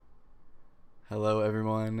Hello,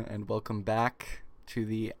 everyone, and welcome back to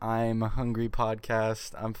the I'm Hungry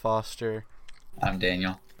podcast. I'm Foster, I'm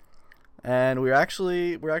Daniel. and we're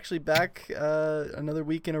actually back another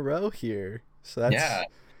week in a row here. So that's Yeah,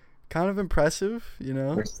 kind of impressive, you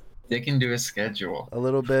know. we're sticking to a schedule. A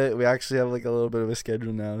little bit. We actually have like a little bit of a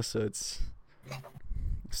schedule now, so it's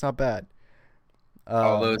not bad. All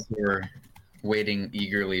Um, those who are waiting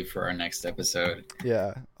eagerly for our next episode,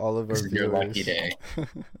 yeah, all of our this is your lucky viewers. day.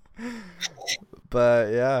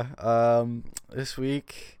 But yeah, this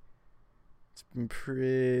week it's been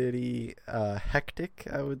pretty hectic,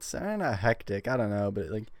 I would say. Not hectic, I don't know, but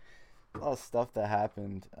like a lot of stuff that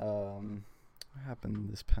happened. What happened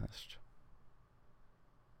this past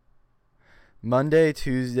Monday,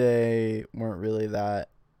 Tuesday weren't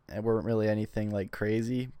really anything like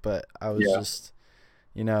crazy, but I was Yeah, just,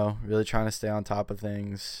 really trying to stay on top of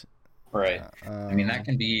things. right. I mean, that Um,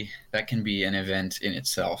 can be an event in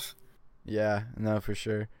itself. yeah, no, for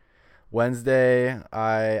sure. Wednesday,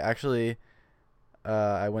 I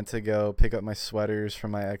went to go pick up my sweaters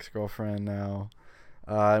from my ex girlfriend now,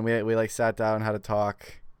 and we like sat down and had a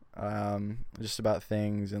talk, just about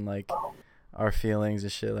things and like our feelings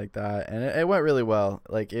and shit like that, and it went really well.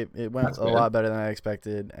 Like it went That's a good. lot better than I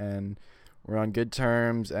expected, and we're on good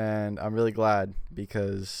terms, and I'm really glad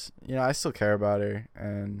because I still care about her,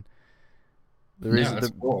 and the Yeah, reason that's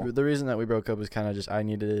cool. the reason that we broke up was kind of just I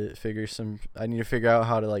need to figure out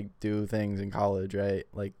how to like do things in college, right?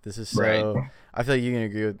 Like this is Right. so I feel like you can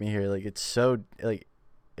agree with me here. Like it's so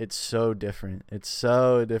different. It's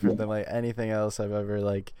so different than like anything else I've ever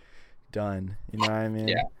like done. You know what I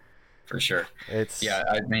Yeah, mean? for sure. It's Yeah,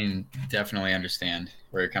 I mean, definitely understand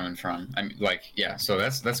where you're coming from. I mean, like, yeah. So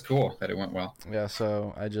that's cool that it went well. yeah,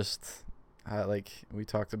 so I like we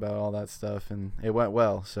talked about all that stuff and it went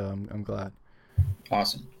well, so I'm glad.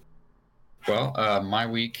 Awesome. Well, my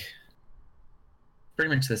week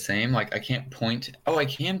pretty much the same. Like I can't point. Oh, I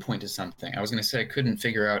can point to something. I was gonna say I couldn't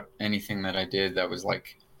figure out anything that I did that was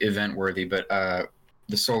like event worthy, but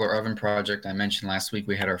the solar oven project I mentioned last week,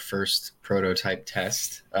 we had our first prototype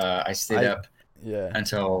test. I stayed I up yeah,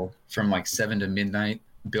 until from like 7 to midnight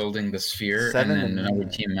building the sphere, and 7 to then another midnight.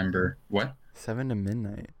 team member. What? 7 to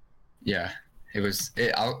midnight. Yeah, it was.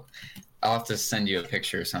 I'll have to send you a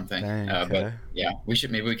picture or something. Dang, But okay. yeah, we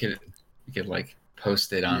could like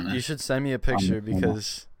post it You, on you the should send me a on the picture channel.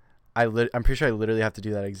 because I'm pretty sure I literally have to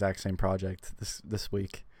do that exact same project this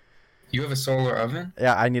week. You have a solar oven?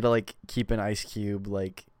 Yeah, I need to like keep an ice cube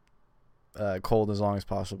like cold as long as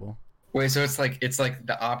possible. Wait, so it's like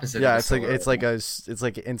the opposite of Yeah, a it's like solar it's like oven. it's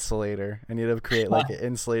like an insulator. I need to create like an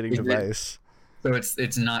insulating Is it device. so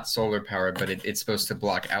it's not solar powered, but it's supposed to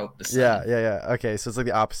block out the Yeah, sun. yeah, yeah. Okay, so it's like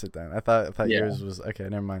the opposite then. I thought Yeah. yours was okay.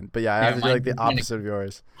 Never mind. But yeah, I have Yeah, to do mine like we're the trying to opposite of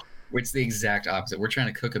yours. it's the exact opposite. We're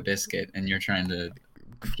trying to cook a biscuit and you're trying to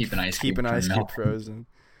keep an ice Keep cube an from ice cube melting. frozen.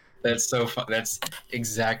 That's so fun. That's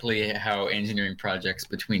exactly how engineering projects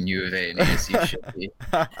between U of A and ASU should be.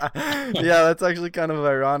 Yeah, that's actually kind of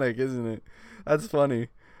ironic, isn't it? That's funny.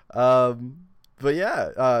 But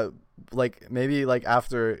yeah, like maybe like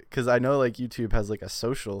after, because I know like YouTube has like a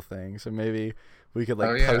social thing, so maybe we could Oh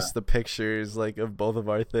like yeah. post the pictures like of both of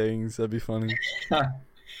our things. That'd be funny.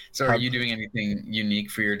 So are Have you doing anything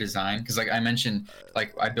unique for your design? Because like I mentioned,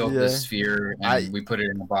 like I built this yeah, sphere I and we put it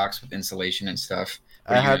in a box with insulation and stuff. What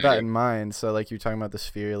I are you had gonna that do? in mind. So like you're talking about the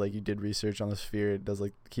sphere, like you did research on the sphere. It does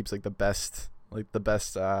like keeps like the best.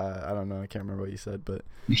 I don't know. I can't remember what you said, but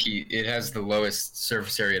It has the lowest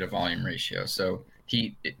surface area to volume ratio. So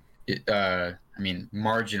I mean,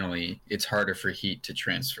 marginally, it's harder for heat to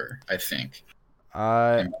transfer, I think.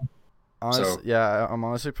 I And honestly, so yeah, I'm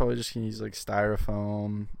honestly probably just gonna use like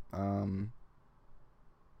styrofoam,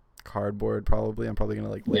 cardboard. Probably, I'm probably gonna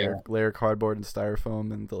like layer yeah, layer cardboard and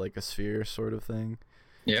styrofoam into like a sphere sort of thing.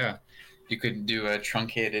 yeah, you could do a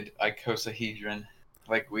truncated icosahedron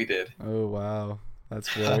like we did. Oh wow,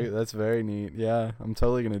 that's very neat. Yeah, I'm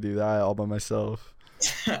totally gonna do that all by myself.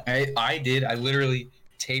 I did. I literally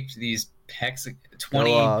taped these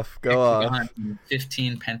 20 Go hexagons off. and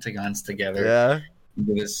 15 pentagons together Yeah,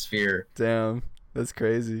 into this sphere. damn, that's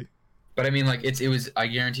crazy. But I mean, like it was. I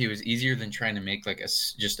guarantee it was easier than trying to make like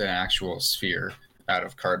just an actual sphere out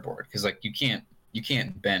of cardboard because like you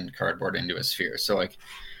can't bend cardboard into a sphere. So like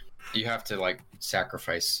you have to like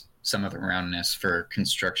sacrifice some of the roundness for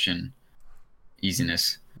construction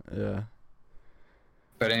easiness. Yeah.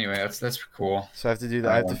 But anyway, that's cool. So I have to do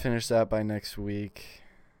that. I have to Um, finish that by next week.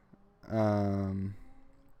 Um,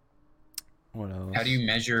 what how do else? you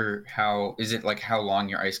measure how is it like how long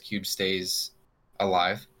your ice cube stays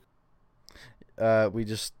alive? we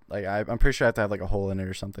just like I'm pretty sure I have to have like a hole in it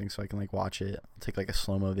or something so I can like watch it. Take like a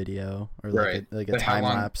slow-mo video or like Right. a But how time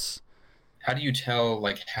long? lapse. How do you tell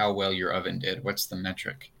like how well your oven did? What's the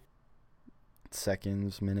metric?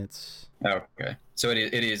 Seconds, minutes. Oh, okay. So it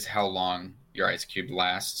is how long your ice cube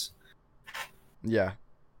lasts. Yeah.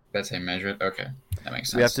 That's how you measure it. Okay, that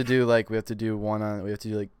makes We have sense. to do like we have to do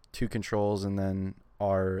like two controls and then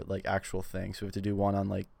our like actual thing. So we have to do one on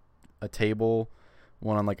like a table,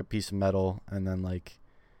 one on like a piece of metal, and then like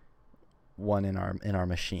one in our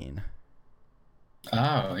machine.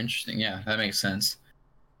 Oh, interesting. Yeah, that makes sense.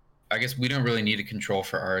 I guess we don't really need a control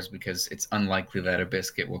for ours because it's unlikely that a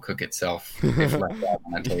biscuit will cook itself if left out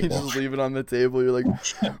on a You table. just leave it on the table. You're like,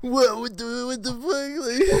 what the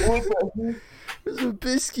fuck? Like, there's a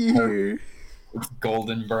biscuit here. It's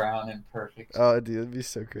golden brown and perfect. Oh, dude, that'd be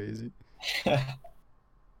so crazy.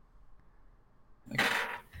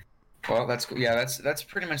 Well, that's cool. Yeah, that's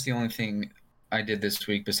pretty much the only thing I did this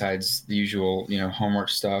week besides the usual, homework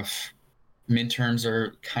stuff. Midterms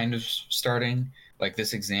are kind of starting. Like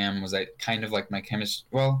this exam was kind of like my chemistry.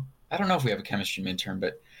 Well, I don't know if we have a chemistry midterm,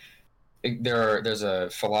 but there's a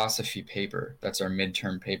philosophy paper that's our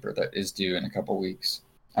midterm paper that is due in a couple weeks.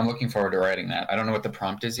 I'm looking forward to writing that. I don't know what the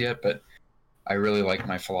prompt is yet, but I really like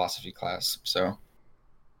my philosophy class, so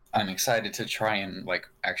I'm excited to try and like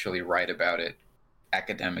actually write about it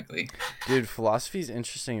academically. Dude, philosophy's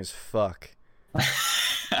interesting as fuck.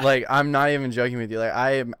 Like, I'm not even joking with you. Like,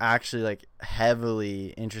 I am actually like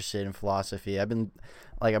heavily interested in philosophy. I've been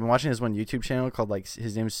watching this one YouTube channel called like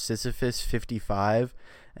his name's Sisyphus55,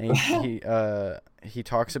 and he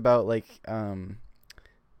talks about like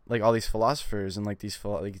all these philosophers and like these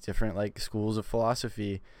like different like schools of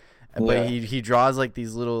philosophy. But he draws like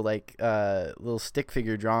these little like little stick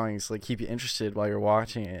figure drawings to like keep you interested while you're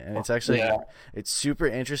watching it, and it's actually it's super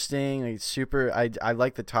interesting. Like, it's super. I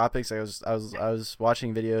like the topics. I was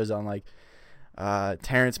watching videos on like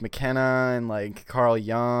Terrence McKenna and like Carl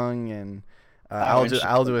Jung and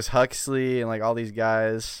Aldous Huxley and like all these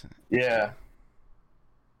guys. Yeah.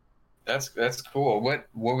 That's cool. What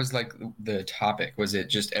was like the topic? Was it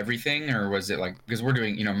just everything, or was it like, because we're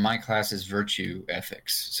doing, my class is virtue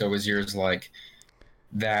ethics. So was yours like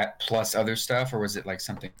that plus other stuff, or was it like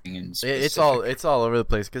something in specific? It's all over the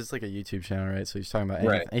place because it's like a YouTube channel, right? So he's talking about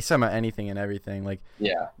anything. Right. He's talking about anything and everything. Like,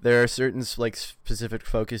 Yeah. there are certain like specific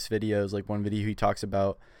focus videos. Like one video he talks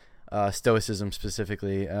about stoicism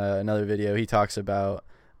specifically. Another video he talks about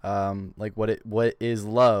like what is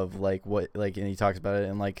love, like what, like, and he talks about it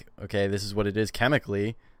and like, okay, this is what it is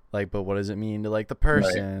chemically, like, but what does it mean to like the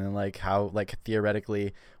person, Right. and like how, like,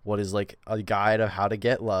 theoretically what is like a guide of how to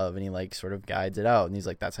get love, and he like sort of guides it out, and he's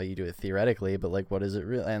like, that's how you do it theoretically, but like what is it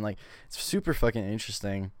really, and like it's super fucking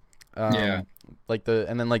interesting. Yeah. Like the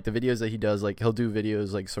videos that he does, like he'll do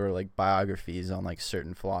videos like sort of like biographies on like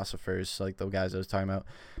certain philosophers, so, like the guys I was talking about,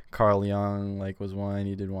 Carl Jung like was one.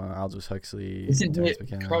 He did one on Aldous Huxley. Isn't Terrence it,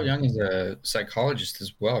 McKenna. Carl Jung is a psychologist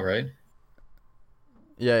as well, right?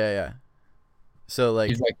 Yeah. So like,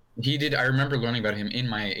 He's like, he did. I remember learning about him in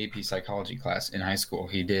my AP psychology class in high school.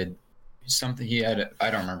 He did something. I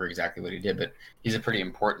don't remember exactly what he did, but he's a pretty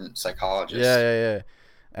important psychologist. yeah.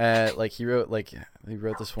 Like he wrote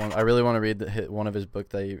this one. I really want to read one of his book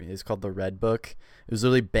that is called The Red Book. It was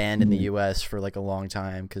literally banned in the U.S. for like a long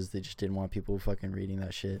time because they just didn't want people fucking reading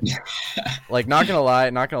that shit. Like, not gonna lie,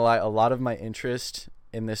 a lot of my interest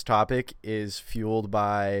in this topic is fueled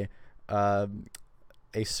by a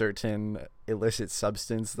certain illicit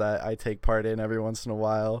substance that I take part in every once in a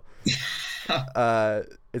while.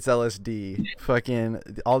 It's LSD. Fucking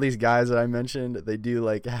all these guys that I mentioned, they do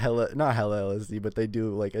like not hella LSD, but they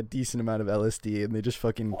do like a decent amount of LSD, and they just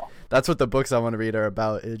fucking, that's what the books I want to read are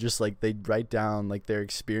about. It's just like they write down like their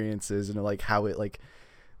experiences and like how it like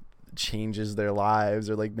changes their lives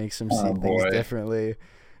or like makes them see things differently.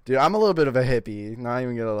 Dude, I'm a little bit of a hippie, not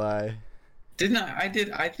even gonna lie. I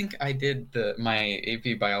think I did my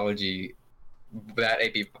AP biology, that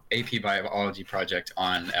AP biology project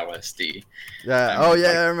on LSD. Yeah. Oh yeah,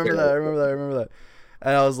 I remember that.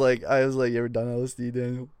 And I was like, you ever done LSD,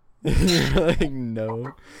 Daniel? You're like,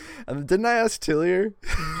 no. And didn't I ask Tillier?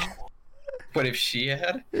 What if she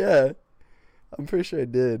had? Yeah, I'm pretty sure I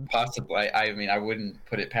did. Possibly. I mean, I wouldn't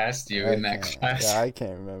put it past you in that class. Yeah, I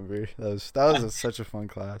can't remember. That was such a fun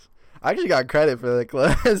class. I actually got credit for that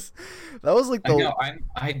class. That was like the. No,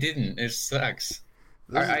 I didn't. It sucks.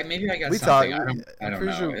 Maybe I got something. I don't know. I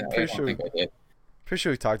don't think I did. Pretty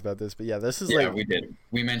sure we talked about this, but yeah, this is like, we did.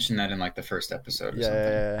 We mentioned that in like the first episode. Or something.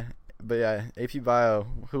 Yeah. But yeah, AP Bio.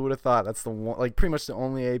 Who would have thought? That's the one, like pretty much the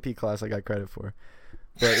only AP class I got credit for.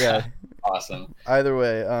 But yeah, awesome. Either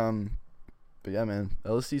way, but yeah, man,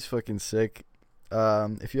 LSD's fucking sick.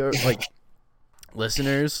 If you ever, like,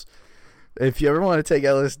 listeners, if you ever want to take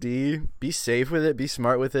LSD, be safe with it, be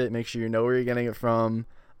smart with it, make sure you know where you're getting it from.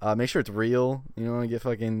 Make sure it's real. You don't want to get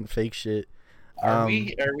fucking fake shit. Are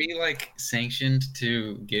we like sanctioned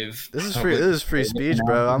to give This is free. public This is free speech,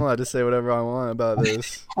 bro. I'm allowed to say whatever I want about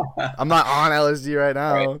this. I'm not on LSD right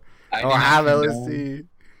now. Right. I don't have LSD.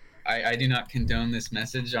 I do not condone this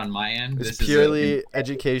message on my end. It's purely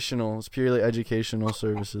educational. It's purely educational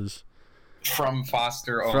services. From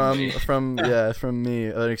Foster only. From me,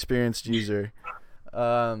 an experienced user.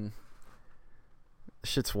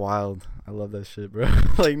 Shit's wild. I love that shit, bro.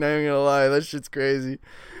 Like, not even gonna lie, that shit's crazy.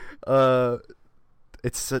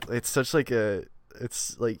 It's such like a,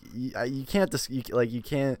 it's like you can't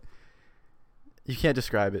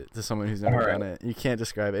describe it to someone who's never done it. You can't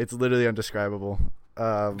describe it. It's literally undescribable.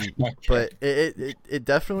 Okay. But it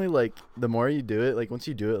definitely, like, the more you do it, like, once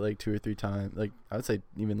you do it like 2 or 3 times, like, I would say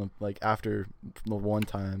even like after the one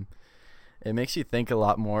time, it makes you think a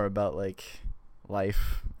lot more about, like,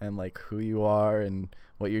 life and, like, who you are and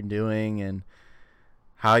what you're doing and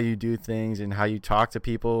how you do things and how you talk to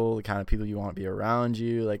people, the kind of people you want to be around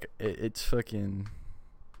you. Like, it's fucking,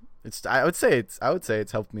 it's, I would say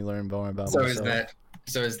it's helped me learn more about myself.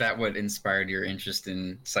 Is that what inspired your interest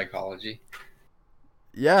in psychology?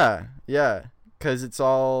 Yeah, because it's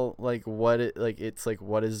all like what do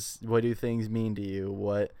things mean to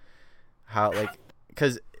you?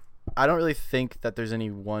 Because I don't really think that there's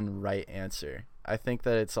any one right answer. I think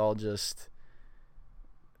that it's all just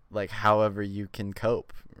like however you can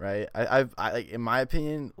cope, right? I like, in my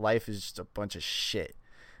opinion, life is just a bunch of shit.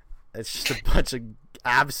 It's just a bunch of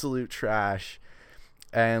absolute trash,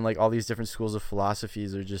 and like all these different schools of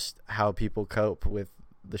philosophies are just how people cope with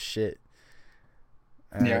the shit.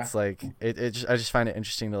 And it's like I just find it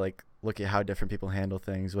interesting to like look at how different people handle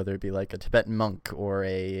things, whether it be like a Tibetan monk or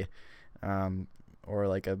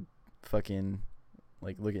like a fucking,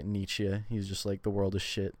 like, look at Nietzsche. He's just like, the world is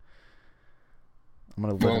shit. I'm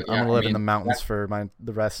gonna live in the mountains for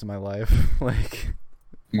the rest of my life. Like,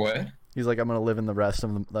 what? He's like, I'm gonna live in the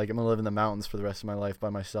mountains for the rest of my life by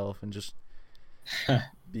myself and just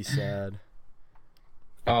be sad.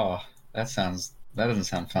 Oh, that doesn't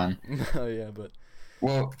sound fun. Oh yeah, but.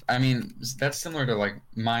 Well, I mean, that's similar to like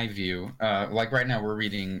my view. Like right now we're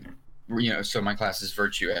reading, so my class is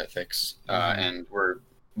virtue ethics, and we're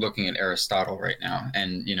looking at Aristotle right now.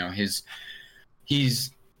 And,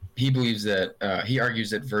 he believes that, he argues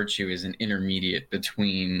that virtue is an intermediate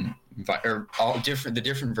between, the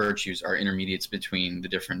different virtues are intermediates between the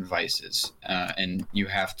different vices. And you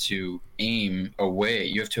have to aim away,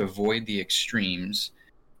 you have to avoid the extremes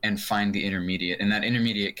and find the intermediate, and that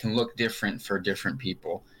intermediate can look different for different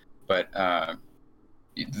people, but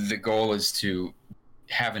the goal is to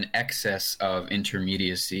have an excess of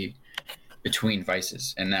intermediacy between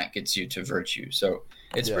vices, and that gets you to virtue. So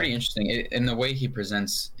it's pretty interesting, and the way he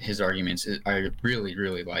presents his arguments, I really,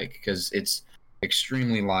 really like, because it's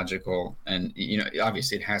extremely logical, and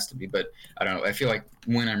obviously it has to be, but I don't know. I feel like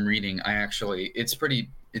when I'm reading, it's pretty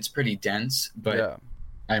dense, but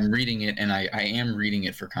I'm reading it, and I am reading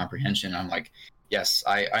it for comprehension. I'm like, yes,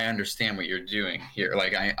 I understand what you're doing here.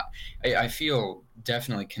 Like, I feel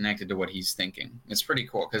definitely connected to what he's thinking. It's pretty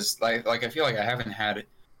cool, because I feel like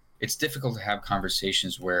it's difficult to have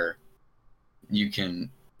conversations where you can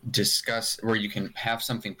have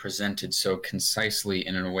something presented so concisely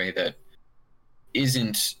and in a way that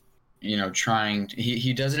isn't,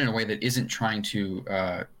 he does it in a way that isn't trying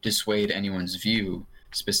to dissuade anyone's view.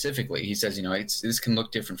 Specifically, he says, this can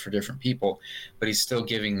look different for different people, but he's still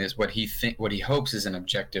giving this what he hopes is an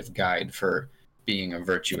objective guide for being a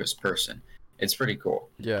virtuous person. It's pretty cool.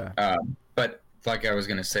 Yeah. But like I was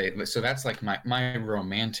gonna say, so that's like my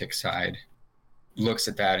romantic side looks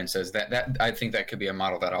at that and says that I think that could be a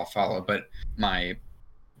model that I'll follow. But my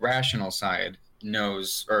rational side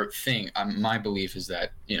knows, my belief is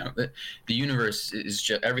that the universe is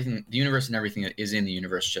just everything. The universe and everything that is in the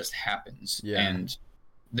universe just happens. Yeah. And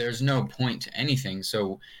there's no point to anything.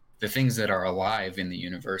 So the things that are alive in the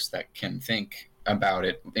universe that can think about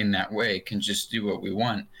it in that way can just do what we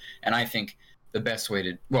want. And I think the best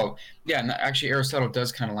way and actually Aristotle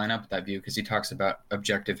does kind of line up with that view, because he talks about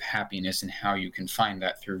objective happiness and how you can find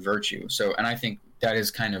that through virtue. So, and I think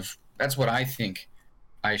that's what I think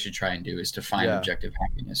I should try and do, is to find objective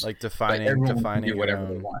happiness. Like defining whatever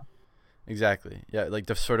they want. Exactly. Yeah, like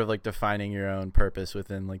sort of like defining your own purpose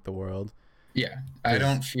within like the world. Yeah, I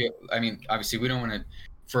don't feel. I mean, obviously, we don't want to.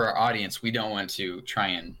 For our audience, we don't want to try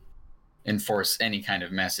and enforce any kind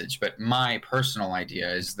of message. But my personal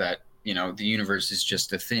idea is that the universe is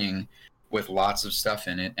just a thing with lots of stuff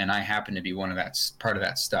in it, and I happen to be part of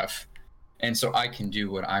that stuff. And so I can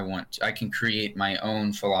do what I want. I can create my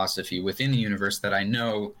own philosophy within the universe that I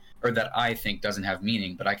know or that I think doesn't have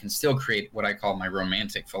meaning, but I can still create what I call my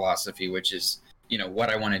romantic philosophy, which is, what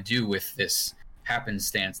I want to do with this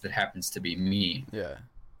happenstance that happens to be me. Yeah.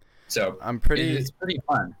 So It's pretty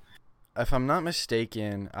fun. If I'm not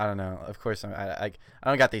mistaken, I don't know. Of course, I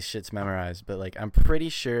don't got these shits memorized, but like I'm pretty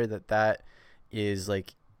sure that is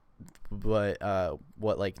like what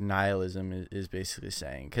like nihilism is basically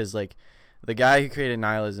saying. Because like the guy who created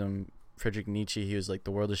nihilism, Friedrich Nietzsche, he was like,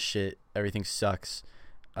 the world is shit, everything sucks.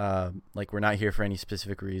 Like we're not here for any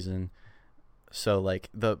specific reason. So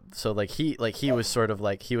he was sort of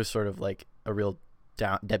like a real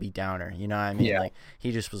Debbie Downer, you know what I mean? Yeah. Like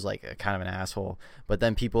he just was like a kind of an asshole. But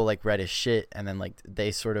then people like read his shit, and then like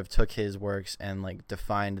they sort of took his works and like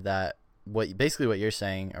defined that what you're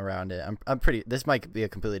saying around it. I'm pretty. This might be a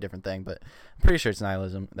completely different thing, but I'm pretty sure it's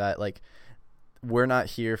nihilism, that like we're not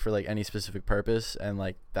here for like any specific purpose, and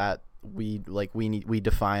like that we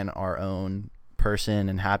define our own person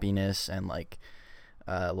and happiness and like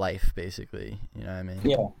life, basically, you know what I mean?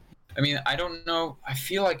 Yeah. I mean, I don't know. I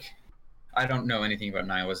feel like I don't know anything about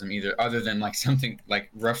nihilism either, other than like something like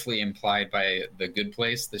roughly implied by The Good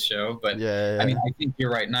Place, the show. But Yeah. I mean, I think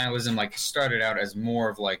you're right. Nihilism like started out as more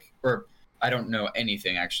of like, or I don't know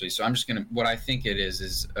anything actually. So I'm just gonna. What I think it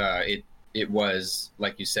is it was,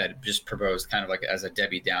 like you said, just proposed kind of like as a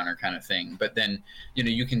Debbie Downer kind of thing. But then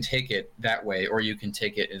you can take it that way, or you can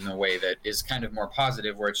take it in a way that is kind of more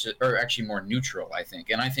positive, where it's just, or actually more neutral, I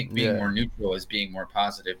think. And I think being more neutral is being more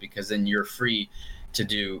positive, because then you're free to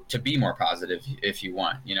be more positive if you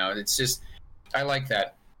want. It's just, I like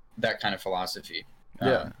that kind of philosophy.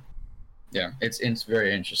 It's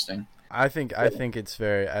very interesting. I think it's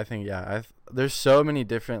very, there's so many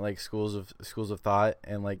different like schools of thought,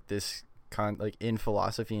 and like this like in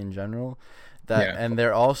philosophy in general, that and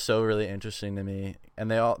they're all so really interesting to me, and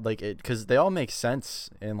they all like it because they all make sense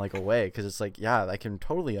in like a way, because it's like, yeah, I can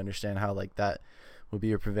totally understand how like that would be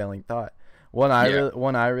your prevailing thought. One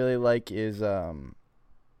I really like is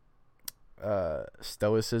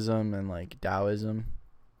Stoicism and like Taoism.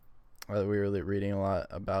 We were reading a lot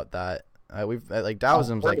about that. We've like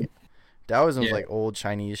Taoism's like old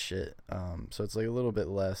Chinese shit. So it's like a little bit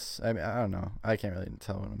less. I mean, I don't know. I can't really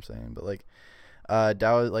tell what I'm saying, but like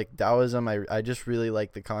Taoism, I just really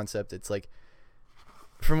like the concept. It's like,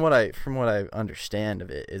 from what I understand of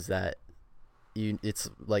it, is that it's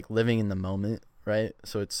like living in the moment, right?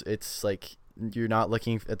 So it's like you're not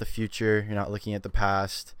looking at the future, you're not looking at the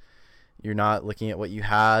past, you're not looking at what you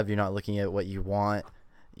have, you're not looking at what you want,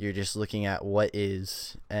 you're just looking at what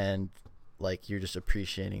is, and like you're just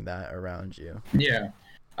appreciating that around you. Yeah,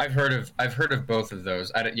 I've heard of both of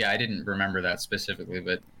those. I didn't remember that specifically,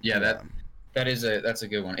 but that's a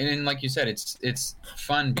good one. And then, like you said, it's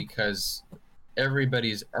fun because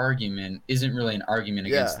everybody's argument isn't really an argument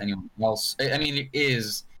against anyone else. I mean, it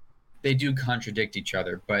is. They do contradict each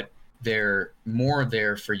other, but they're more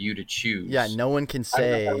there for you to choose. Yeah, no one can say. I don't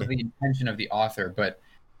know if that was the intention of the author, but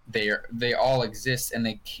they all exist, and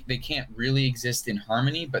they can't really exist in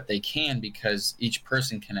harmony, but they can, because each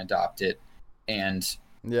person can adopt it, and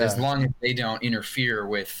as long as they don't interfere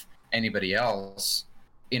with anybody else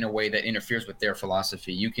in a way that interferes with their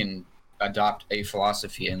philosophy, you can adopt a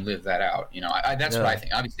philosophy and live that out. That's what I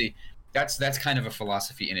think. Obviously, that's kind of a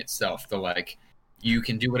philosophy in itself. The like, you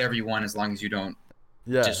can do whatever you want as long as you don't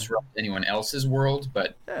disrupt anyone else's world,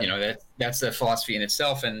 but that's a philosophy in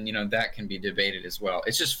itself, and that can be debated as well.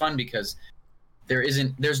 It's just fun because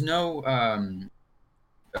there's no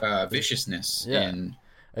viciousness in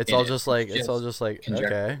it's all just like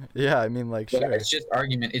okay, I mean, like, sure, it's just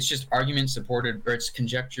argument supported, or it's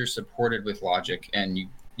conjecture supported with logic, and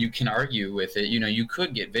you can argue with it. You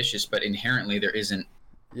could get vicious, but inherently there isn't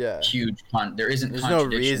there's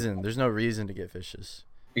no reason to get vicious.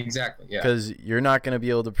 Exactly, yeah. Because you're not going to be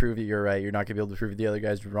able to prove that you're right. You're not going to be able to prove the other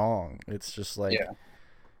guy's wrong. It's just like,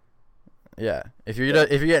 if you're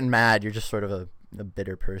getting mad, you're just sort of a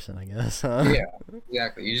bitter person, I guess. Huh? Yeah,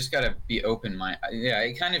 exactly. You just got to be open-minded. Yeah,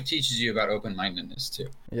 it kind of teaches you about open-mindedness too.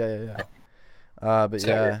 Yeah. And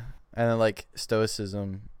then like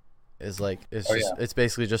Stoicism is like, it's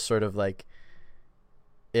basically just sort of like,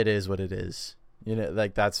 it is what it is.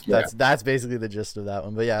 Like that's basically the gist of that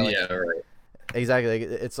one. But right. Exactly.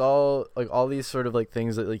 Like, it's all like all these sort of like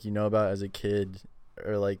things that like about as a kid,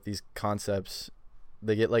 or like these concepts,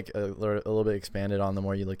 they get like a little bit expanded on the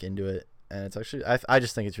more you look into it, and it's actually I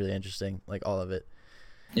just think it's really interesting, like all of it.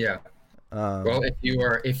 Yeah. Well,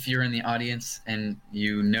 if you're in the audience and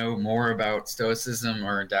you know more about Stoicism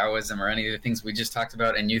or Taoism or any of the things we just talked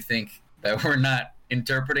about, and you think that we're not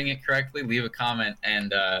interpreting it correctly, leave a comment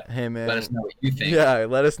and Hey man, let us know what you think. yeah,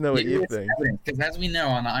 let us know what you think. Because as we know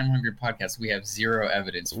on the I'm Hungry podcast, we have zero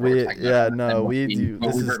evidence for what we're We talking yeah about. no we do. What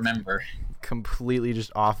This we is remember. completely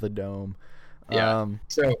just off the dome. Yeah.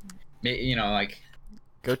 So, like,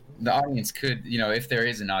 Go. the audience could, if there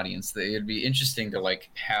is an audience, it'd be interesting to like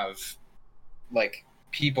have like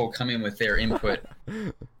people come in with their input.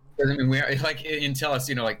 Because I mean, we're like, and tell us,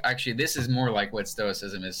 like, actually, this is more like what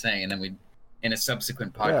Stoicism is saying, and then we, in a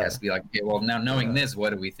subsequent podcast, be like, okay, well, now knowing this,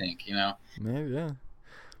 what do we think? Maybe go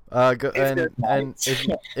and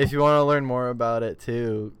if you want to learn more about it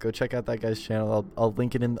too, go check out that guy's channel. I'll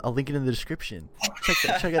link it in the description.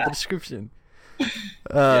 Check out the description.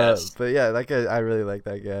 Yes. But yeah, that guy, I really like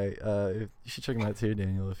that guy. You should check him out too,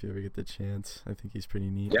 Daniel, if you ever get the chance. I think he's pretty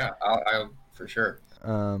neat. Yeah, I'll for sure.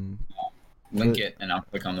 Link it and I'll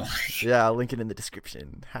click on the link. Yeah, I'll link it in the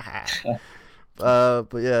description. But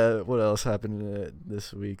yeah, what else happened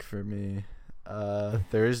this week for me?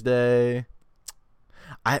 Thursday.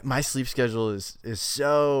 My sleep schedule is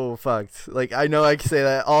so fucked. Like, I know I can say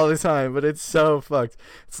that all the time, but it's so fucked.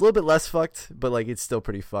 It's a little bit less fucked, but like it's still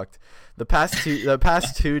pretty fucked. The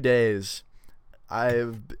past 2 days,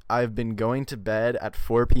 I've been going to bed at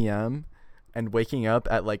 4 p.m. and waking up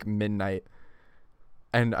at like midnight,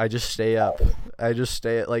 and I just stay up.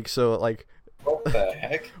 What the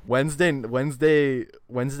heck?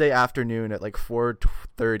 Wednesday afternoon at like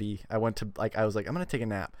 4:30, I was like, I'm gonna take a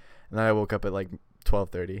nap, and then I woke up at like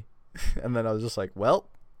 12:30, and then I was just like, well,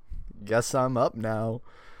 guess I'm up now.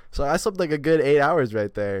 So I slept like a good 8 hours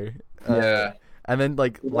right there. Yeah. And then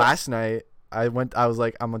like last night I was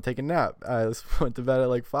like, I'm gonna take a nap. I went to bed at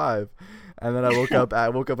like 5, and then I woke up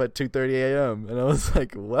at 2:30 a.m. and I was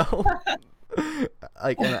like, well,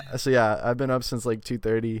 so yeah, I've been up since like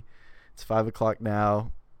 2:30. It's 5 o'clock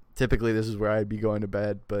now. Typically this is where I'd be going to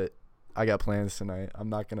bed, but I got plans tonight. I'm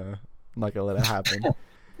not gonna let it happen.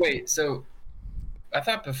 Wait, so I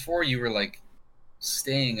thought before you were like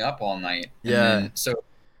staying up all night. Yeah.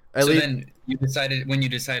 Then you decided, when you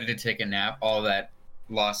decided to take a nap, all that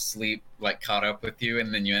lost sleep like caught up with you,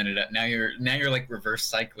 and then you ended up now you're like reverse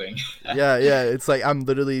cycling. yeah. It's like I'm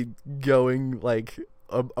literally going like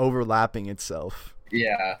overlapping itself.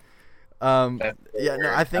 Yeah. Yeah.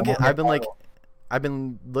 No, I think I've been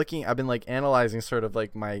like analyzing sort of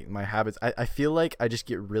like my habits. I feel like I just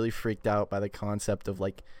get really freaked out by the concept of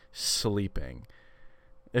like sleeping,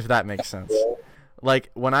 if that makes sense.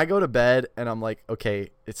 Like when I go to bed and I'm like,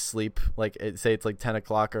 okay, it's sleep. Like say it's like 10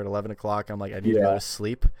 o'clock or 11 o'clock. I'm like, I need to go to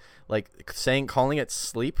sleep. Like calling it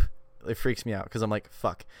sleep, it freaks me out because I'm like,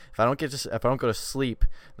 fuck. If I don't go to sleep,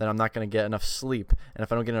 then I'm not gonna get enough sleep. And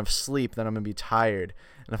if I don't get enough sleep, then I'm gonna be tired.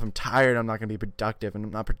 And if I'm tired, I'm not gonna be productive. And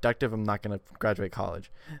I'm not productive, I'm not gonna graduate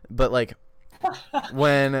college. But like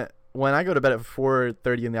when I go to bed at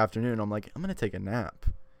 4:30 in the afternoon, I'm like, I'm gonna take a nap.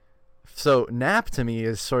 So nap to me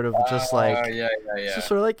is sort of just like it's just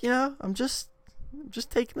sort of like, I'm just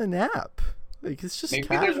taking a nap. Like it's just maybe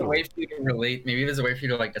casual. There's a way for you to relate. Maybe there's a way for you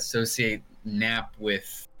to like associate nap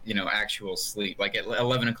with actual sleep. Like at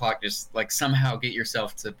 11 o'clock, just like somehow get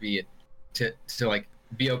yourself to be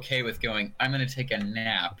okay with going, I'm gonna take a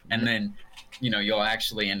nap, and then you'll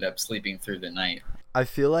actually end up sleeping through the night. I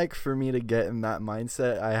feel like for me to get in that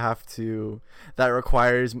mindset, that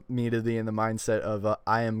requires me to be in the mindset of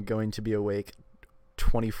I am going to be awake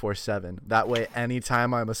 24/7. That way,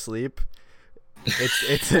 anytime I'm asleep,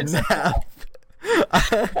 it's a nap.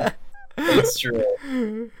 It's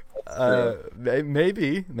true.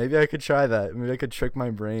 Maybe I could try that. Maybe I could trick my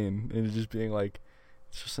brain into just being like,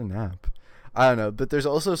 it's just a nap. I don't know, but there's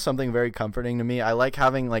also something very comforting to me. I like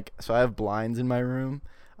having so I have blinds in my room.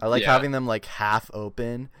 I like having them like half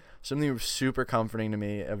open. Something super comforting to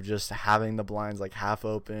me of just having the blinds like half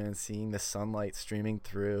open and seeing the sunlight streaming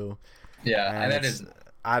through. Yeah, and that is.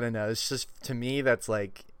 I don't know. It's just, to me, that's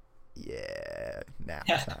like, nap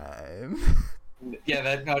time.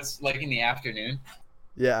 Yeah, it's like in the afternoon.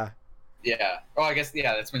 Yeah. Yeah. Oh, I guess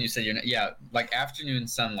that's when you said like afternoon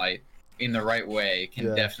sunlight in the right way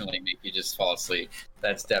can definitely make you just fall asleep.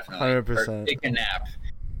 That's definitely 100%. Take a nap.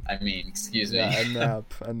 I mean, excuse me. Yeah,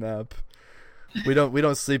 a nap. We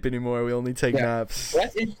don't sleep anymore. We only take naps. Well,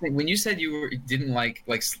 that's interesting. When you said you didn't like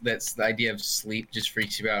that's the idea of sleep just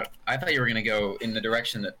freaks you out. I thought you were gonna go in the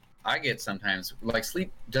direction that I get sometimes. Like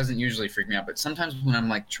sleep doesn't usually freak me out, but sometimes when I'm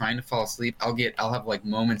like trying to fall asleep, I'll have like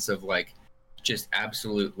moments of like just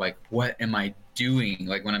absolute like, what am I doing?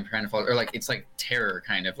 Like when I'm trying to fall, or like it's like terror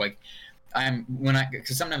kind of like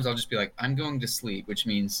because sometimes I'll just be like, I'm going to sleep, which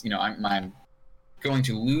means I'm going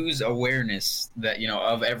to lose awareness that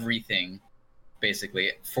of everything,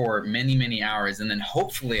 basically, for many, many hours, and then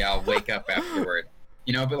hopefully I'll wake up afterward.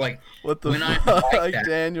 You know, but like What the when I'm like fuck, that,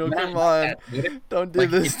 Daniel? when I'm Come like on, that, what if, don't do like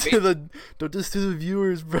this if to the don't do this to the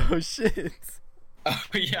viewers, bro. Shit, oh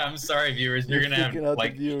yeah, I'm sorry, viewers. you're You're gonna have freaking out the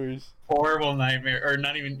like viewers. horrible nightmare, or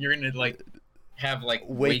not even. You're gonna like have like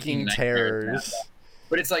waking Waking nightmares. terrors.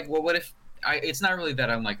 But it's like, well, what if I? It's not really that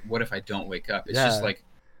I'm like, what if I don't wake up? It's just Yeah, like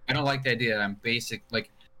I don't like the idea that I'm basic. Like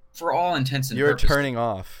for all intents and you're purposes, turning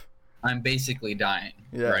off. I'm basically dying,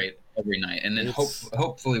 Yeah, right, every night, and then it's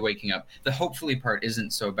hopefully waking up. The hopefully part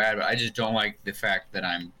isn't so bad, but I just don't like the fact that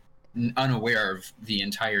I'm unaware of the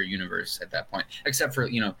entire universe at that point. Except for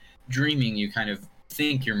dreaming, you kind of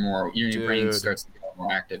think you're more. Your brain dude. starts to get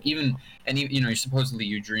more active. You're supposedly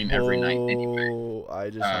you dream every night anyway. Oh,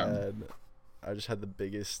 Um, I just had the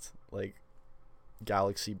biggest like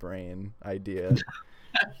galaxy brain idea.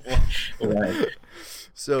 Right.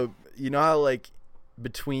 So you know how like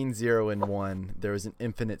between 0 and 1 there was an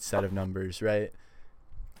infinite set of numbers, right?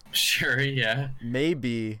 Sure. Yeah.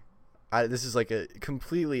 Maybe this is like a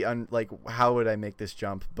completely like how would I make this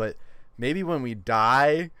jump? But maybe when we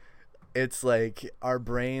die, it's like our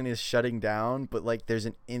brain is shutting down, but like there's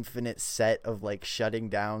an infinite set of like shutting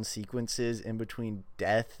down sequences in between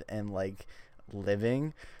death and like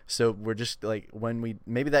living. So we're just like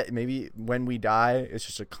maybe when we die, it's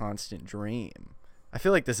just a constant dream. I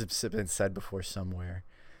feel like this has been said before somewhere.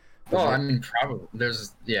 Well, I mean, probably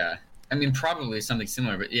yeah. I mean, probably something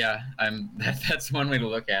similar, but yeah, that's one way to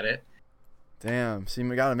look at it. Damn, so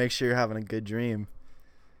you gotta make sure you're having a good dream.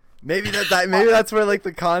 Maybe maybe that's where like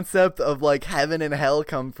the concept of like heaven and hell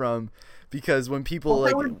come from, because when people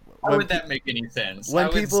How would that make any sense? When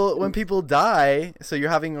people die, so you're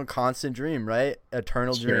having a constant dream, right?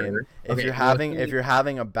 Eternal dream. Sure. If Okay, you're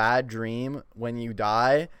having a bad dream when you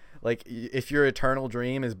die, like if your eternal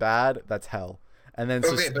dream is bad, that's hell. And then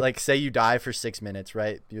like say you die for 6 minutes,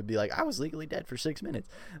 right? You'd be like, I was legally dead for 6 minutes.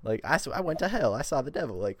 Like I went to hell. I saw the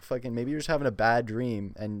devil. Like fucking maybe you're just having a bad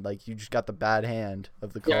dream and like you just got the bad hand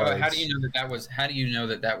of the cards. Yeah, but how do you know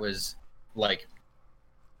that was like?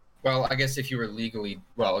 Well, I guess if you were legally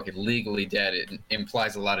dead, it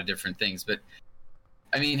implies a lot of different things. But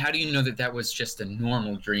I mean, how do you know that was just a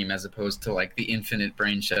normal dream as opposed to like the infinite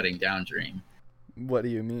brain shutting down dream? What do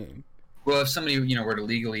you mean? Well, if somebody were to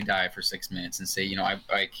legally die for 6 minutes and say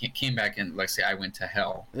I came back and like say I went to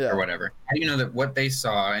hell or whatever, how do you know that what they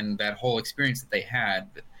saw and that whole experience that they had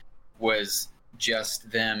was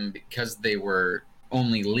just them because they were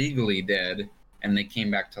only legally dead and they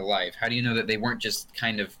came back to life? How do you know that they weren't just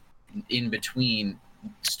kind of in between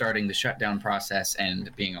starting the shutdown process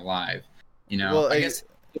and being alive? Well, I guess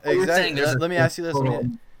exactly. Let me ask you this.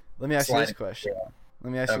 Let me ask you this question. Yeah.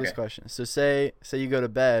 Let me ask you this question. So say you go to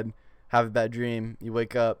bed, have a bad dream, you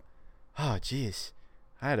wake up, oh jeez,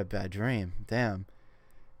 I had a bad dream. Damn.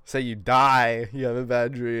 Say you die, you have a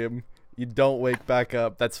bad dream, you don't wake back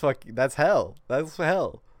up. That's hell. That's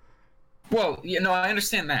hell. Well, I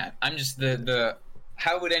understand that. I'm just the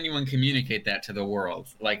how would anyone communicate that to the world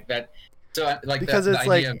like that? So like because the it's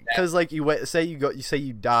like idea of that, because like say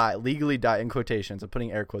you die, legally die in quotations. I'm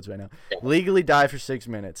putting air quotes right now. Legally die for 6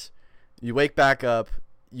 minutes. You wake back up.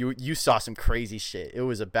 You saw some crazy shit. It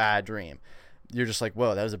was a bad dream. You're just like,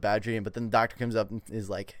 whoa, that was a bad dream. But then the doctor comes up and is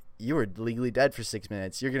like, you were legally dead for 6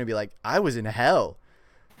 minutes. You're gonna be like, I was in hell.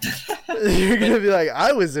 You're gonna be like,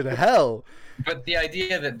 I was in hell. But the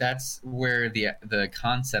idea that that's where the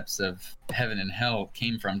concepts of heaven and hell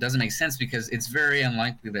came from doesn't make sense, because it's very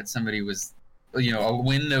unlikely that somebody was,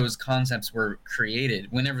 when those concepts were created,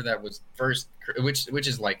 whenever that was first, which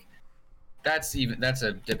is like, that's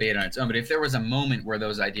a debate on its own. But if there was a moment where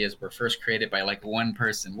those ideas were first created by like one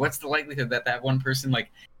person, what's the likelihood that one person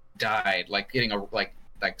like died, like getting like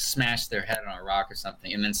smashed their head on a rock or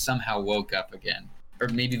something, and then somehow woke up again? Or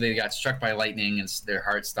maybe they got struck by lightning and their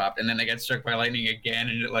heart stopped, and then they got struck by lightning again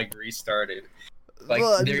and it like restarted. Like,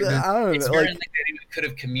 well, I don't it's know. very Like, unlikely that anyone could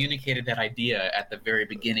have communicated that idea at the very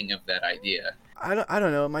beginning of that idea. I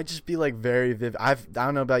don't know. It might just be like very vivid. I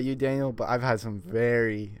don't know about you, Daniel, but I've had some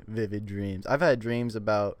very vivid dreams. I've had dreams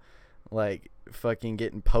about like fucking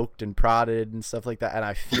getting poked and prodded and stuff like that, and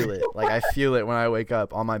I feel it. Like I feel it when I wake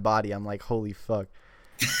up on my body. I'm like, holy fuck.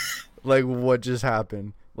 Like what just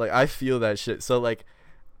happened? Like I feel that shit. So like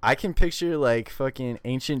I can picture like fucking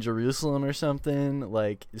ancient Jerusalem or something,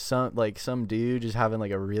 like some dude just having like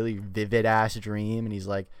a really vivid ass dream, and he's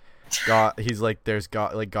like God, he's like there's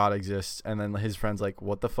God, like God exists, and then his friend's like,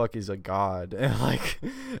 what the fuck is a god?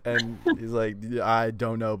 And he's like, I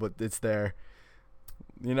don't know, but it's there.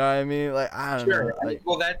 You know what I mean? Like I don't know. Like,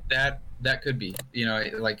 well, that could be.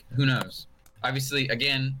 Like who knows? Obviously,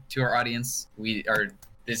 again, to our audience,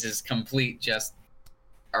 This is complete just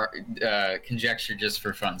our conjecture just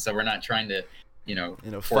for fun. So we're not trying to,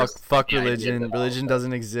 fuck religion. Religion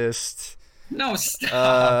doesn't exist. No,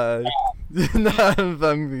 stop. No,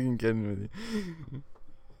 I'm being kidding with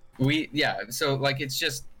you. So like it's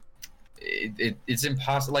just it's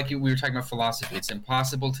impossible. Like we were talking about philosophy, it's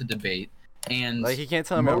impossible to debate, and like you can't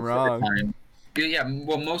tell me I'm wrong.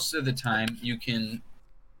 Most of the time you can,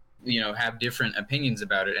 have different opinions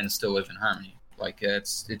about it and still live in harmony. Like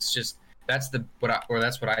it's just that's what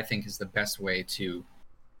I think is the best way to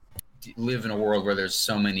live in a world where there's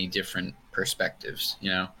so many different perspectives.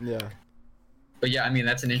 Yeah. But yeah, I mean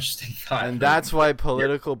that's an interesting thought. And that's why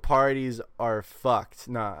political parties are fucked.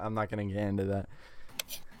 No, I'm not gonna get into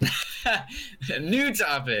that. New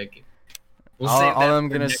topic. All I'm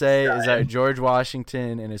gonna say is that George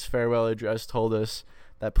Washington in his farewell address told us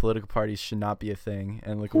that political parties should not be a thing,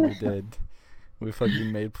 and look what we did. We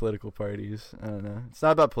fucking made political parties. I don't know. It's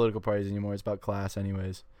not about political parties anymore. It's about class,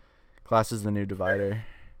 anyways. Class is the new divider.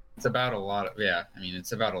 It's about a lot of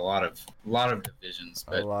it's about a lot of divisions.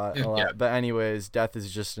 But, a lot. But anyways, death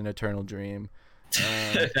is just an eternal dream.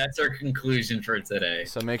 That's our conclusion for today.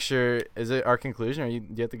 So make sure. Is it our conclusion? Do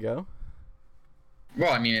you have to go?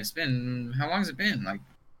 Well, I mean, it's been, how long has it been? Like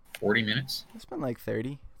 40 minutes? It's been like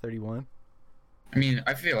 30, 31. I mean,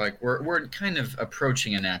 I feel like we're kind of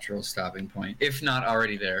approaching a natural stopping point, if not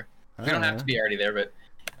already there. We don't have to be already there, but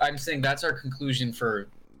I'm saying that's our conclusion for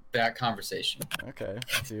that conversation. Okay.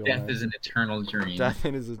 Death is an eternal dream. Death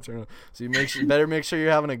is eternal. So you better make sure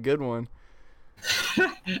you're having a good one.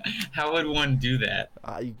 How would one do that?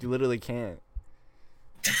 You literally can't.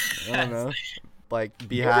 I don't know. Like,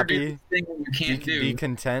 be happy. Be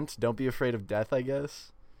content. Don't be afraid of death, I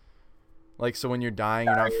guess. Like, so when you're dying,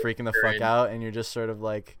 you're not freaking the fuck out, and you're just sort of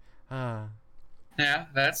like, ah. Yeah,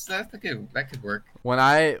 that could work.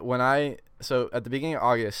 So at the beginning of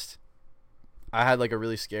August, I had like a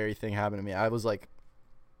really scary thing happen to me. I was like,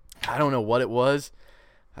 I don't know what it was.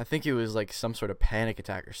 I think it was like some sort of panic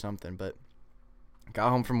attack or something, but I got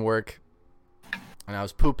home from work and I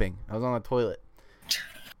was pooping. I was on the toilet.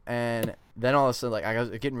 And then all of a sudden, like, I was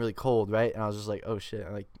getting really cold, right? And I was just like, oh shit,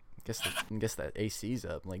 I guess that AC's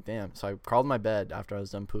up. I'm like, damn. So I crawled in my bed after I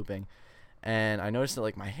was done pooping, and I noticed that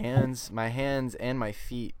like my hands and my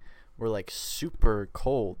feet were like super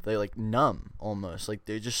cold. They like numb almost. Like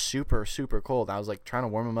they're just super, super cold. I was like trying to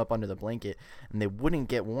warm them up under the blanket, and they wouldn't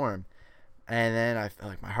get warm. And then I felt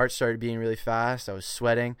like my heart started beating really fast. I was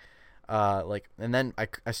sweating. And then I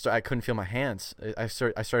couldn't feel my hands. I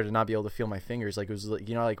started to not be able to feel my fingers. Like it was like,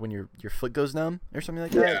 like when your foot goes numb or something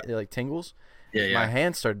like that, it like tingles. Yeah. My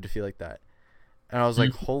hands started to feel like that, and I was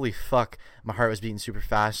like, holy fuck! My heart was beating super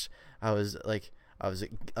fast. I was like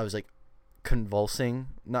convulsing,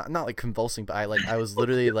 not like convulsing, but I was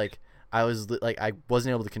literally like I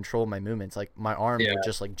wasn't able to control my movements. Like my arm would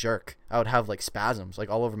just like jerk. I would have like spasms like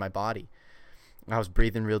all over my body. I was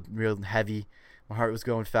breathing real heavy. My heart was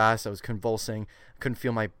going fast. I was convulsing. I couldn't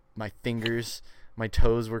feel my fingers. My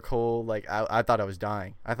toes were cold. Like I thought I was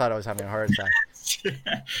dying. I thought I was having a heart attack.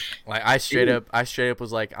 Like I straight up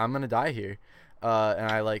was like, I'm gonna die here.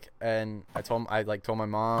 And I told my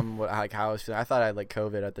mom how I was feeling. I thought I had like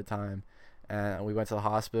COVID at the time, and we went to the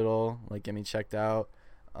hospital, like get me checked out.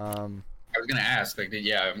 I was gonna ask, like,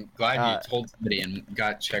 I'm glad you told somebody and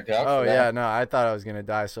got checked out. Oh yeah, no, I thought I was gonna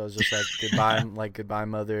die, so I was just like, goodbye, like goodbye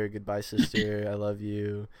mother, goodbye sister, I love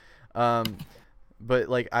you. But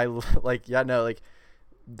like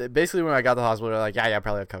basically when I got to the hospital, they're like, yeah, I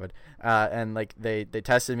probably have COVID. And like they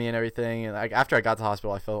tested me and everything, and like after I got to the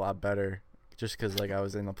hospital, I felt a lot better, just because like I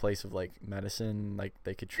was in a place of like medicine, like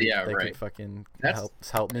they could treat, could fucking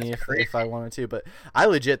help me if I wanted to. But I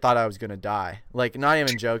legit thought I was gonna die, like not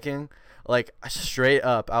even joking. Like straight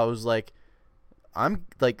up, I was like, I'm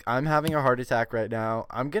having a heart attack right now.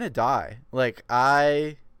 I'm gonna die. Like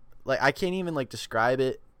I can't even like describe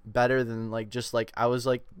it better than like just like I was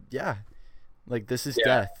like, yeah, like this is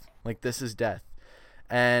death. Like this is death.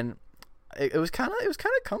 And it was kind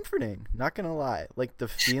of comforting. Not gonna lie. Like the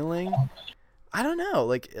feeling. I don't know.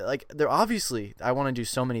 Like there obviously I want to do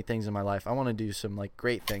so many things in my life. I want to do some like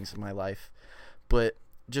great things in my life, but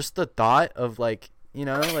just the thought of like,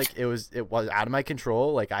 like it was out of my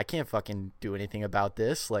control. Like I can't fucking do anything about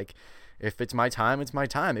this. Like if it's my time, it's my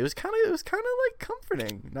time. It was kind of like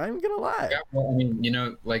comforting. Not even gonna lie. Yeah, well, I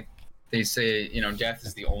mean, like they say, death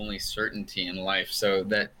is the only certainty in life. So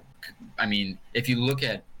that, I mean, if you look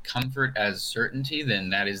at comfort as certainty, then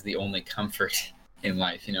that is the only comfort in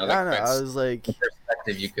life. I don't know. I was like, the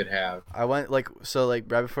perspective you could have. I went like right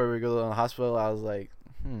before we go to the hospital, I was like,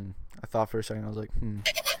 I thought for a second. I was like,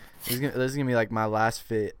 This is gonna be like my last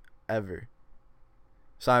fit ever.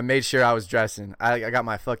 So I made sure I was dressing. I got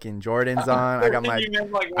my fucking Jordans on. I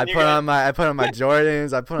put on my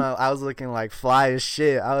Jordans. I was looking like fly as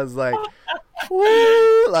shit. I was like,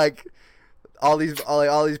 woo, like all these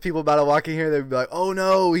people about to walk in here. They'd be like, oh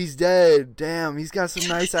no, he's dead. Damn, he's got some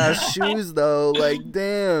nice ass shoes though. Like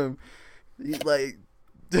damn, like.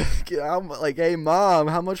 I'm like, hey mom,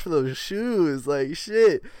 how much for those shoes? Like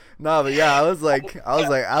shit. No, but yeah, I was like,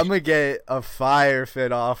 I'm gonna get a fire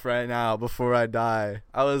fit off right now before I die.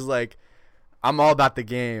 I was like, I'm all about the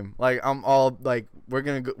game. Like I'm all like, we're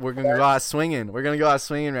gonna go out swinging. We're gonna go out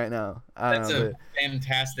swinging right now. That's a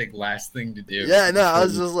fantastic last thing to do. Yeah, no, I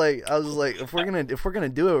was just like, if we're gonna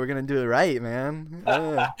do it, we're gonna do it right, man.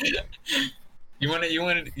 Yeah. You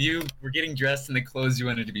were getting dressed in the clothes you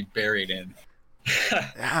wanted to be buried in.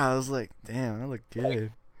 Yeah, I was like, damn, I look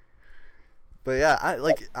good. But yeah,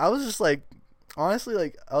 I was just like, honestly,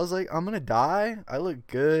 like I was like, I'm gonna die. I look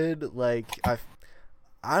good. Like I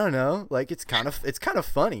don't know. Like it's kind of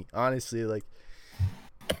funny, honestly. Like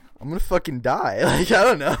I'm gonna fucking die. Like I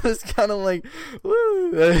don't know. It's kind of like,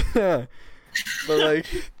 woo. Yeah. But like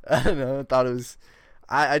I don't know. I thought it was.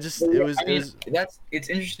 It's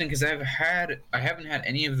interesting because I haven't had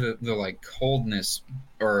any of the like coldness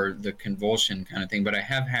or the convulsion kind of thing, but I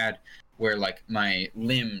have had where like my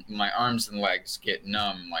arms and legs get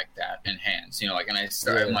numb like that, and hands, like, and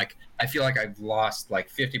I'm like, I feel like I've lost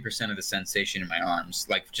like 50% of the sensation in my arms,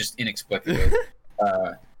 like just inexplicably.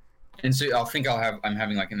 And so I'm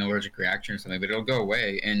having like an allergic reaction or something, but it'll go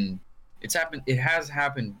away. And it has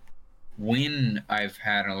happened when I've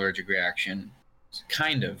had an allergic reaction.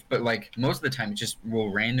 Kind of, but like most of the time it just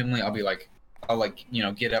will randomly,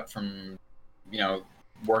 I'll get up from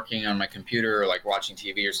working on my computer or like watching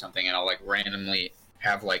TV or something, and I'll like randomly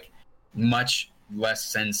have like much less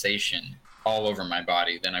sensation all over my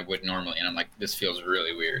body than I would normally, and I'm like, this feels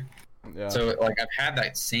really weird. Yeah. So like I've had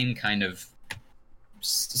that same kind of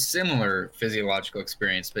similar physiological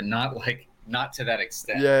experience, but not to that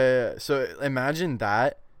extent. Yeah. So imagine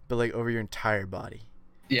that, but like over your entire body.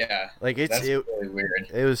 Yeah, like that's really weird.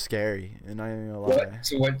 It was scary, and I ain't gonna lie.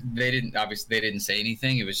 So they didn't say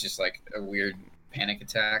anything. It was just like a weird panic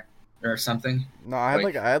attack or something. No, I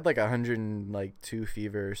had like 102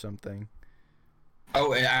 fever or something.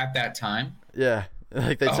 Oh, at that time? Yeah,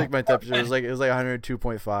 like they took my temperature. It was like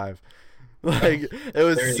 102.5. Like it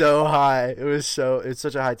was so high. It's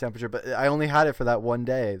such a high temperature. But I only had it for that one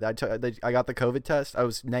day. I got the COVID test. I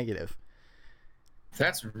was negative.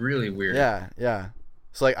 That's really weird. Yeah.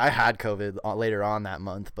 So like I had COVID later on that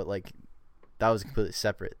month, but like that was a completely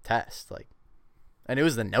separate test. Like, and it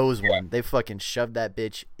was the nose one. They fucking shoved that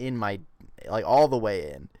bitch in my, like, all the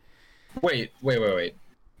way in. Wait.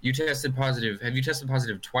 You tested positive. Have you tested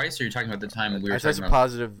positive twice, or are you talking about the time we were? I tested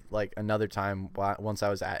positive like another time once I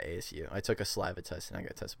was at ASU. I took a saliva test and I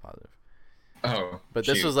got tested positive. Oh. But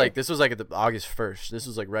this was like at the August 1st. This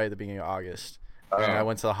was like right at the beginning of August. And I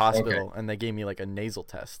went to the hospital, and they gave me like a nasal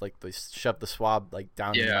test. Like they shoved the swab like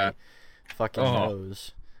down my fucking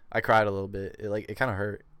nose. I cried a little bit. It kind of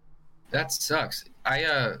hurt. That sucks.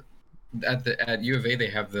 At U of A they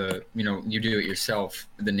have the you do it yourself,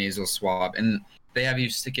 the nasal swab, and they have you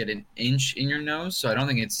stick it an inch in your nose. So I don't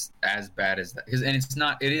think it's as bad as that.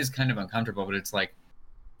 It is kind of uncomfortable, but it's like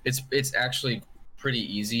it's actually pretty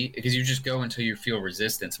easy because you just go until you feel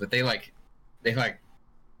resistance. But they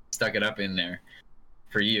stuck it up in there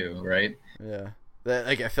for you, right? Yeah.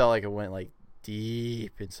 I felt like it went like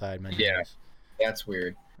deep inside my nose. Yeah, that's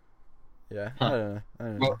weird. Yeah, huh. I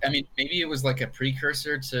don't know. Well, I mean, maybe it was like a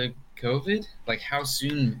precursor to COVID. Like, how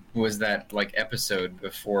soon was that like episode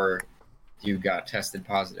before you got tested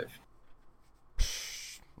positive?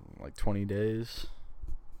 Like 20 days.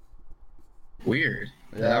 Weird.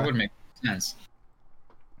 Yeah, that would make sense.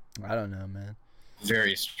 I don't know, man.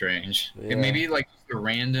 Very strange. Yeah. Maybe like a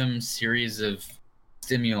random series of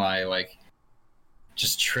stimuli like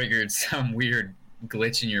just triggered some weird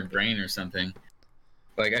glitch in your brain or something.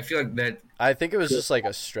 Like I feel like that. I think it was just like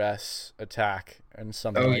a stress attack and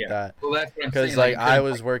something like that. Well, that's what I'm saying. Because like I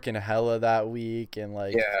was working hella that week, and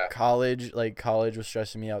like college was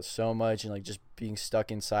stressing me out so much, and like just being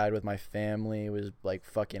stuck inside with my family was like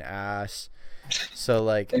fucking ass. So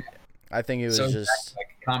like I think it was just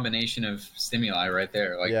like a combination of stimuli right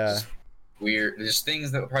there. Like just weird. There's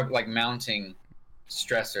things that were probably like mounting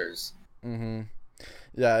stressors. Mhm.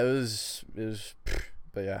 Yeah, it was,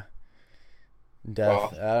 but yeah.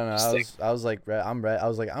 Death. I don't know. I was like, I'm ready. I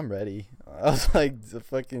was like, I'm ready. I was like, I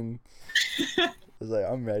was like,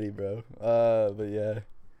 I'm ready, bro. But yeah.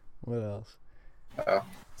 What else?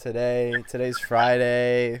 Today's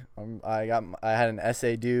Friday. I had an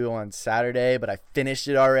essay due on Saturday, but I finished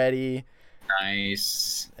it already.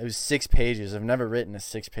 Nice. It was 6 pages. I've never written a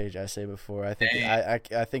 6-page essay before. I think Dang.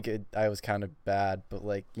 I think I was kind of bad, but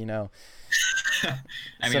like, I mean,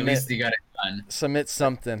 at submit least you got it done. submit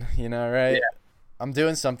something, right? Yeah. I'm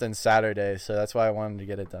doing something Saturday, so that's why I wanted to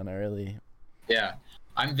get it done early. Yeah.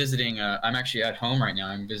 I'm visiting. I'm actually at home right now.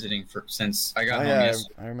 I'm visiting since I got Oh home yeah,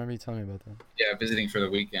 yesterday. I remember you telling me about that. Yeah, visiting for the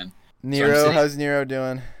weekend. So I'm Nero, sitting. how's Nero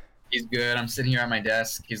doing? He's good. I'm sitting here at my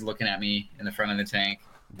desk. He's looking at me in the front of the tank.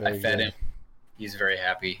 I Very fed good. him. He's very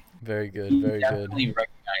happy. Very good. He Very good. definitely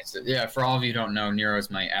recognized it. Yeah, for all of you who don't know, Nero's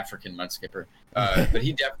my African mud skipper. But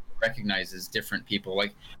he definitely recognizes different people.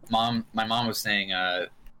 Like my mom was saying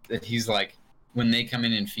that he's like, when they come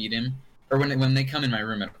in and feed him, or when they come in my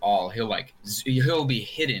room at all, he'll be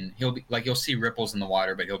hidden. He'll be like, you'll see ripples in the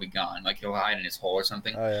water, but he'll be gone. Like he'll hide in his hole or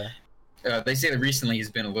something. Oh yeah. They say that recently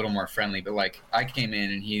he's been a little more friendly, but like I came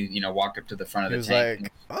in and he, walked up to the front of He the was tank.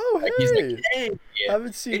 like, "Oh Like, he's hey, like, hey,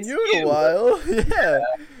 haven't seen it's you in a you." while." Yeah.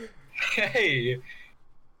 Hey.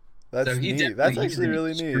 That's So he neat. That's he's actually an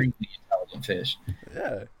really neat. extremely intelligent fish.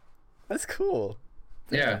 Yeah. That's cool.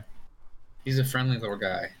 Yeah, he's a friendly little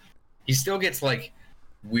guy. He still gets like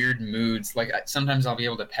weird moods. Like sometimes I'll be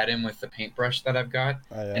able to pet him with the paintbrush that I've got,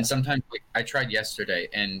 Oh yeah. and sometimes like, I tried yesterday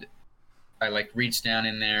and I like reached down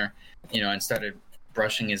in there, and started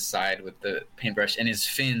brushing his side with the paintbrush, and his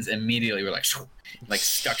fins immediately were like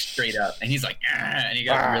stuck straight up, and he's like, "Ah," and he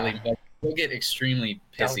got really. Like, he'll get extremely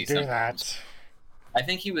pissy Don't do sometimes. that. I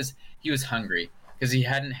think he was hungry because he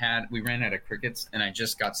hadn't had. We ran out of crickets, and I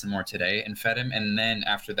just got some more today and fed him. And then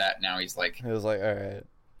after that, now he's like, He was like, "All right,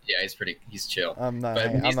 yeah, he's chill. I'm not But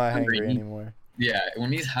when I'm he's not hungry, hangry anymore." yeah,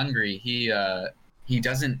 when he's hungry, he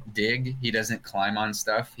doesn't dig, he doesn't climb on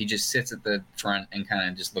stuff. He just sits at the front and kind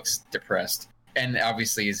of just looks depressed. And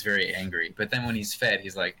obviously, he's very angry. But then when he's fed,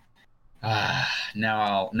 he's like, now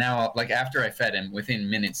I'll like after I fed him, within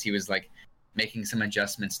minutes, he was like making some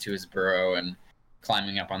adjustments to his burrow and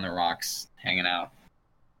climbing up on the rocks, hanging out.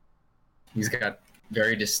 He's got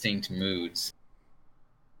very distinct moods.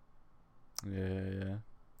 Yeah.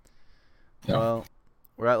 Yeah. Well,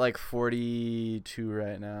 we're at like 42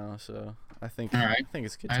 right now, so I think All right. I think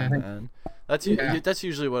it's a good time to end. That's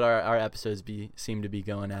usually what our episodes seem to be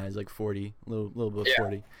going at, is like 40, little bit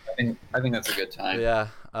 40. I think that's a good time. But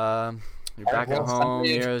yeah. You're back at home.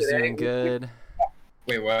 Nero's doing good.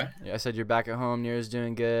 Wait, what? Yeah, I said you're back at home. Nero's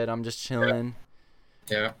doing good. I'm just chilling.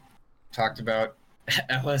 Yeah. Talked about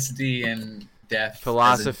LSD and death.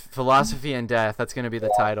 Philosophy and death. That's gonna be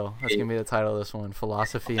the title. That's gonna be the title of this one.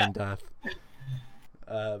 Philosophy and death.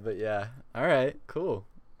 But yeah. All right. Cool.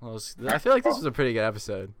 Well, I feel like this was a pretty good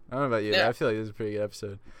episode. I don't know about you, but I feel like this was a pretty good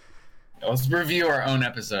episode. Let's review our own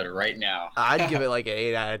episode right now. I'd give it like an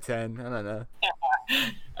 8 out of 10. I don't know.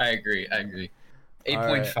 I agree.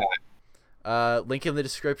 8.5. Link in the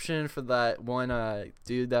description for that one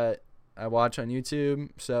dude that I watch on YouTube.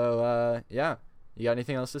 So yeah. You got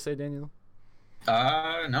anything else to say, Daniel?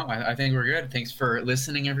 No, I think we're good. Thanks for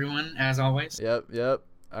listening, everyone, as always. Yep.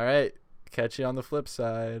 All right. Catch you on the flip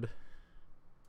side.